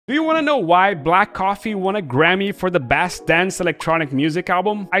Do you want to know why Black Coffee won a Grammy for the Best Dance Electronic Music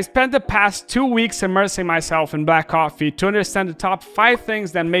Album? I spent the past 2 weeks immersing myself in Black Coffee to understand the top 5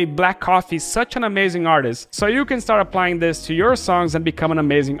 things that made Black Coffee such an amazing artist, so you can start applying this to your songs and become an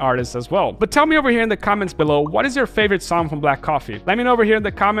amazing artist as well. But tell me over here in the comments below, what is your favorite song from Black Coffee? Let me know over here in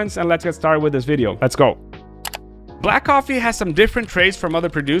the comments and let's get started with this video. Let's go. Black Coffee has some different traits from other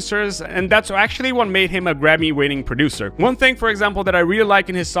producers, and that's actually what made him a Grammy-winning producer. One thing, for example, that I really like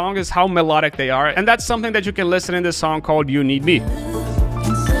in his songs is how melodic they are, and that's something that you can listen in this song called You Need Me.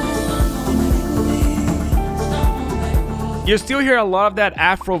 You still hear a lot of that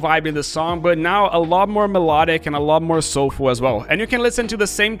Afro vibe in the song, but now a lot more melodic and a lot more soulful as well. And you can listen to the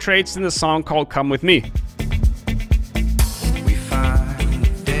same traits in the song called Come With Me.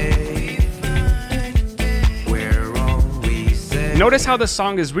 Notice how the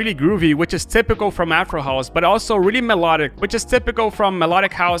song is really groovy, which is typical from Afro House, but also really melodic, which is typical from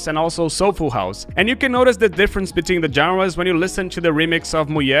melodic house and also soulful house. And you can notice the difference between the genres when you listen to the remix of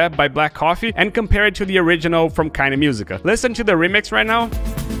Mulher by Black Coffee and compare it to the original from Kinda Musica. Listen to the remix right now.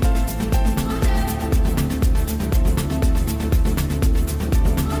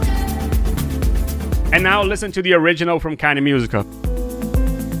 And now listen to the original from Kinda Musica.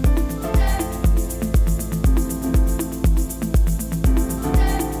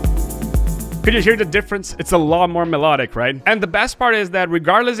 Could you hear the difference? It's a lot more melodic, right? And the best part is that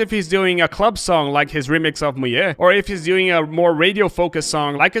regardless if he's doing a club song like his remix of Mulher, or if he's doing a more radio-focused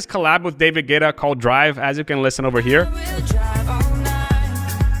song like his collab with David Guetta called Drive, as you can listen over here.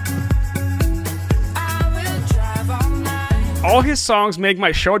 All his songs make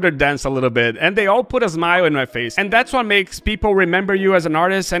my shoulder dance a little bit, and they all put a smile in my face. And that's what makes people remember you as an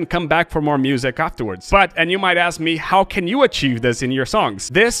artist and come back for more music afterwards. But, and you might ask me, how can you achieve this in your songs?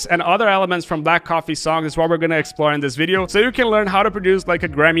 This and other elements from Black Coffee's song is what we're gonna explore in this video, so you can learn how to produce like a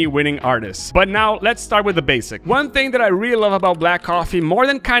Grammy-winning artist. But now, let's start with the basic. One thing that I really love about Black Coffee, more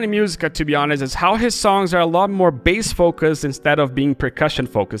than Kinda Musica to be honest, is how his songs are a lot more bass-focused instead of being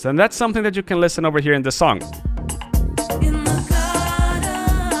percussion-focused. And that's something that you can listen over here in the song.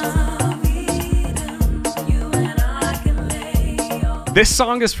 This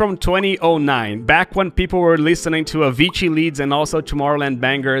song is from 2009, back when people were listening to Avicii leads and also Tomorrowland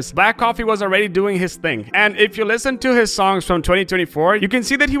bangers. Black Coffee was already doing his thing. And if you listen to his songs from 2024, you can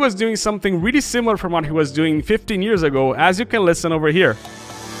see that he was doing something really similar from what he was doing 15 years ago, as you can listen over here.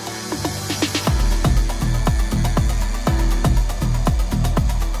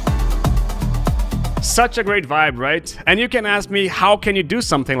 Such a great vibe, right? And you can ask me, how can you do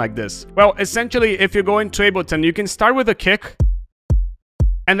something like this? Well, essentially, if you go into Ableton, you can start with a kick,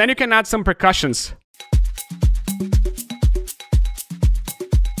 and then you can add some percussions.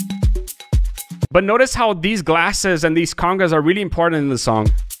 But notice how these glasses and these congas are really important in the song.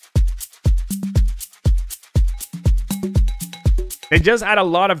 They just add a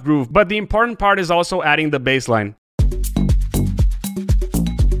lot of groove, but the important part is also adding the bass line.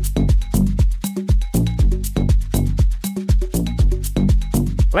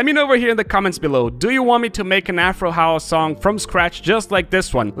 Let me know over here in the comments below, do you want me to make an Afro House song from scratch just like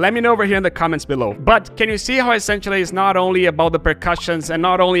this one? Let me know over here in the comments below. But can you see how essentially it's not only about the percussions and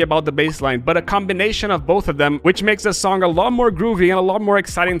not only about the bass line, but a combination of both of them, which makes the song a lot more groovy and a lot more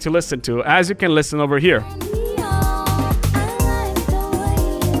exciting to listen to, as you can listen over here.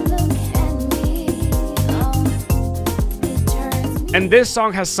 And this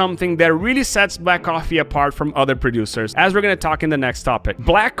song has something that really sets Black Coffee apart from other producers, as we're gonna talk in the next topic.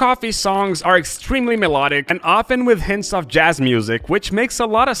 Black Coffee songs are extremely melodic and often with hints of jazz music, which makes a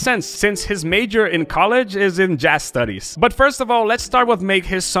lot of sense since his major in college is in jazz studies. But first of all, let's start with make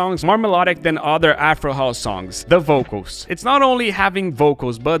his songs more melodic than other Afro House songs, the vocals. It's not only having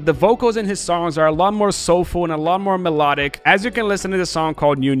vocals, but the vocals in his songs are a lot more soulful and a lot more melodic, as you can listen to the song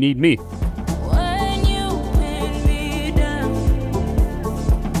called You Need Me.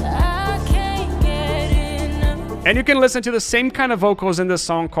 And you can listen to the same kind of vocals in the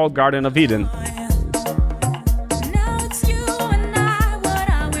song called Garden of Eden.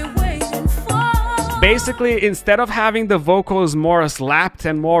 Basically, instead of having the vocals more slapped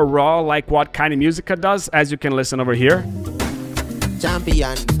and more raw like what Kinda Musica does, as you can listen over here.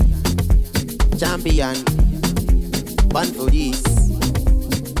 Champion, one for this.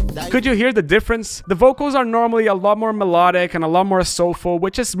 Could you hear the difference? The vocals are normally a lot more melodic and a lot more soulful,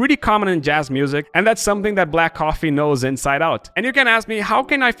 which is really common in jazz music, and that's something that Black Coffee knows inside out. And you can ask me, how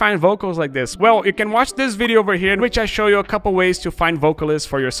can I find vocals like this? Well, you can watch this video over here in which I show you a couple ways to find vocalists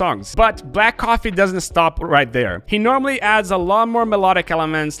for your songs. But Black Coffee doesn't stop right there. He normally adds a lot more melodic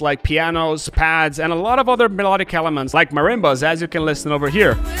elements like pianos, pads, and a lot of other melodic elements like marimbas, as you can listen over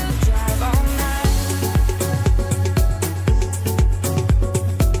here.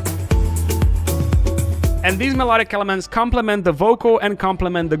 And these melodic elements complement the vocal and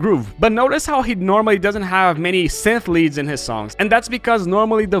complement the groove. But notice how he normally doesn't have many synth leads in his songs. And that's because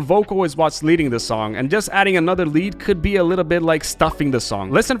normally the vocal is what's leading the song, and just adding another lead could be a little bit like stuffing the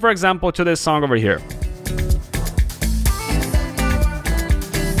song. Listen, for example, to this song over here.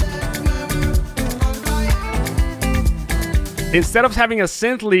 Instead of having a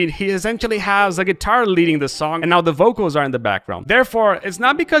synth lead, he essentially has a guitar leading the song, and now the vocals are in the background. Therefore, it's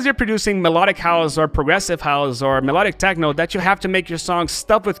not because you're producing melodic house or progressive house or melodic techno that you have to make your song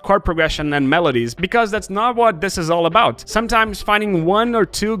stuffed with chord progression and melodies, because that's not what this is all about. Sometimes finding one or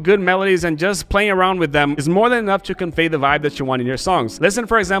two good melodies and just playing around with them is more than enough to convey the vibe that you want in your songs. Listen,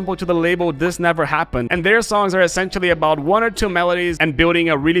 for example, to the label This Never Happened, and their songs are essentially about one or two melodies and building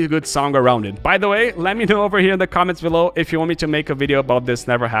a really good song around it. By the way, let me know over here in the comments below if you want me to make a video about This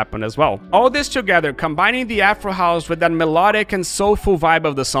Never Happened as well. All this together, combining the Afro House with that melodic and soulful vibe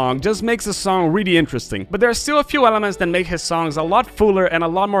of the song, just makes the song really interesting. But there are still a few elements that make his songs a lot fuller and a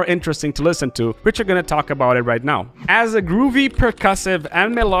lot more interesting to listen to, which we're gonna talk about it right now. As a groovy, percussive,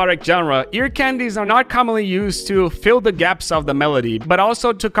 and melodic genre, ear candies are not commonly used to fill the gaps of the melody, but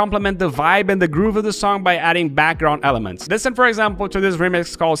also to complement the vibe and the groove of the song by adding background elements. Listen, for example, to this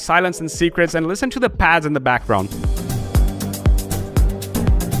remix called Silence and Secrets, and listen to the pads in the background.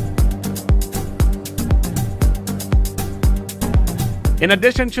 In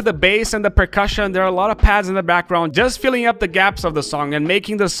addition to the bass and the percussion, there are a lot of pads in the background, just filling up the gaps of the song and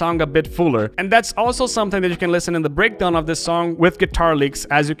making the song a bit fuller. And that's also something that you can listen in the breakdown of this song with guitar licks,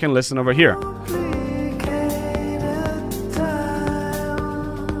 as you can listen over here.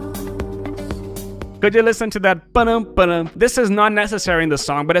 Could you listen to that ba-dum, ba-dum? This is not necessary in the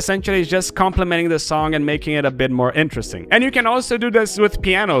song, but essentially it's just complementing the song and making it a bit more interesting. And you can also do this with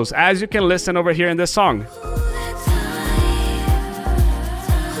pianos, as you can listen over here in this song.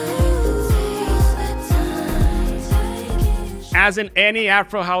 As in any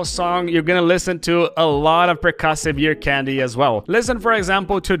Afro House song, you're gonna listen to a lot of percussive ear candy as well. Listen, for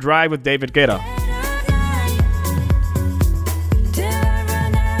example, to Drive with David Guetta.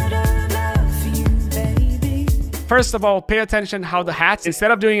 First of all, pay attention how the hats,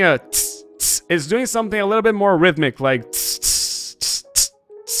 instead of doing a tss, tss, is doing something a little bit more rhythmic, like tss, tss, tss, tss,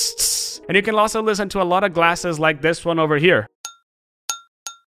 tss, tss. And you can also listen to a lot of glasses like this one over here.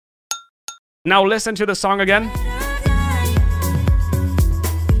 Now listen to the song again.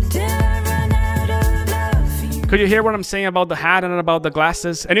 Could you hear what I'm saying about the hat and about the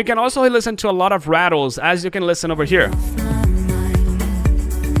glasses? And you can also listen to a lot of rattles, as you can listen over here.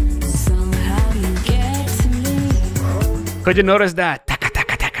 Could you notice that?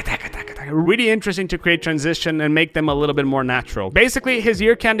 Really interesting to create transition and make them a little bit more natural. Basically, his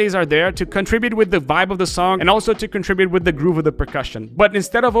ear candies are there to contribute with the vibe of the song and also to contribute with the groove of the percussion. But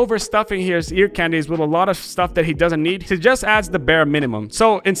instead of overstuffing his ear candies with a lot of stuff that he doesn't need, he just adds the bare minimum.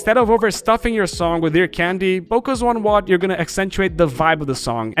 So instead of overstuffing your song with ear candy, focus on what you're gonna accentuate the vibe of the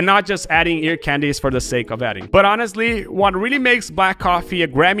song and not just adding ear candies for the sake of adding. But honestly, what really makes Black Coffee a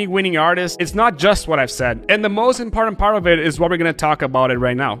Grammy-winning artist, it's not just what I've said. And the most important part of it is what we're gonna talk about it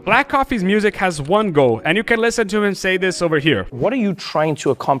right now. Black Coffee's music has one goal, and you can listen to him say this over here. What are you trying to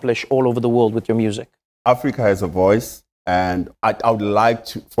accomplish all over the world with your music? Africa has a voice, and I would like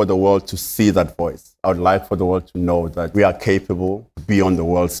for the world to see that voice. I would like for the world to know that we are capable to be on the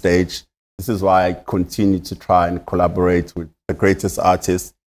world stage. This is why I continue to try and collaborate with the greatest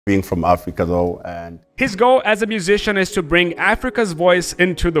artists, being from Africa though, and his goal as a musician is to bring Africa's voice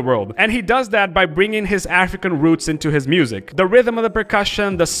into the world. And he does that by bringing his African roots into his music. The rhythm of the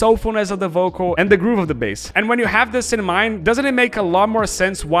percussion, the soulfulness of the vocal, and the groove of the bass. And when you have this in mind, doesn't it make a lot more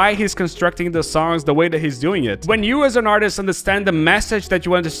sense why he's constructing the songs the way that he's doing it? When you as an artist understand the message that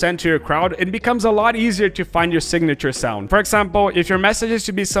you want to send to your crowd, it becomes a lot easier to find your signature sound. For example, if your message is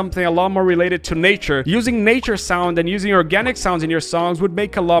to be something a lot more related to nature, using nature sound and using organic sounds in your songs would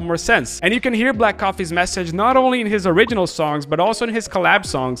make a lot more sense. And you can hear Black Coffee's message not only in his original songs but also in his collab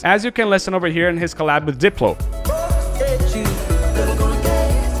songs, as you can listen over here in his collab with Diplo.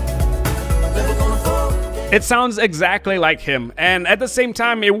 It sounds exactly like him, and at the same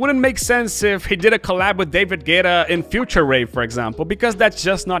time, it wouldn't make sense if he did a collab with David Guetta in Future Rave, for example, because that's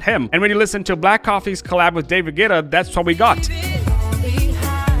just not him. And when you listen to Black Coffee's collab with David Guetta, that's what we got.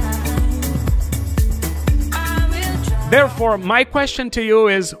 Therefore, my question to you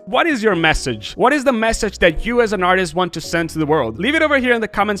is, what is your message? What is the message that you as an artist want to send to the world? Leave it over here in the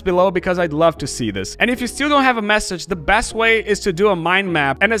comments below because I'd love to see this. And if you still don't have a message, the best way is to do a mind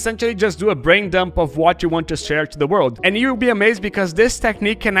map and essentially just do a brain dump of what you want to share to the world. And you'll be amazed because this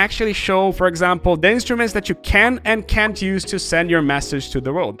technique can actually show, for example, the instruments that you can and can't use to send your message to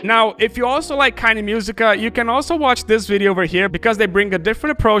the world. Now, if you also like Kind Musica, you can also watch this video over here because they bring a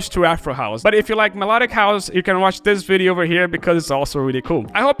different approach to Afro House. But if you like melodic house, you can watch this video over here because it's also really cool.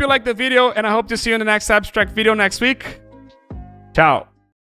 I hope you liked the video and I hope to see you in the next Abstrakt video next week. Ciao.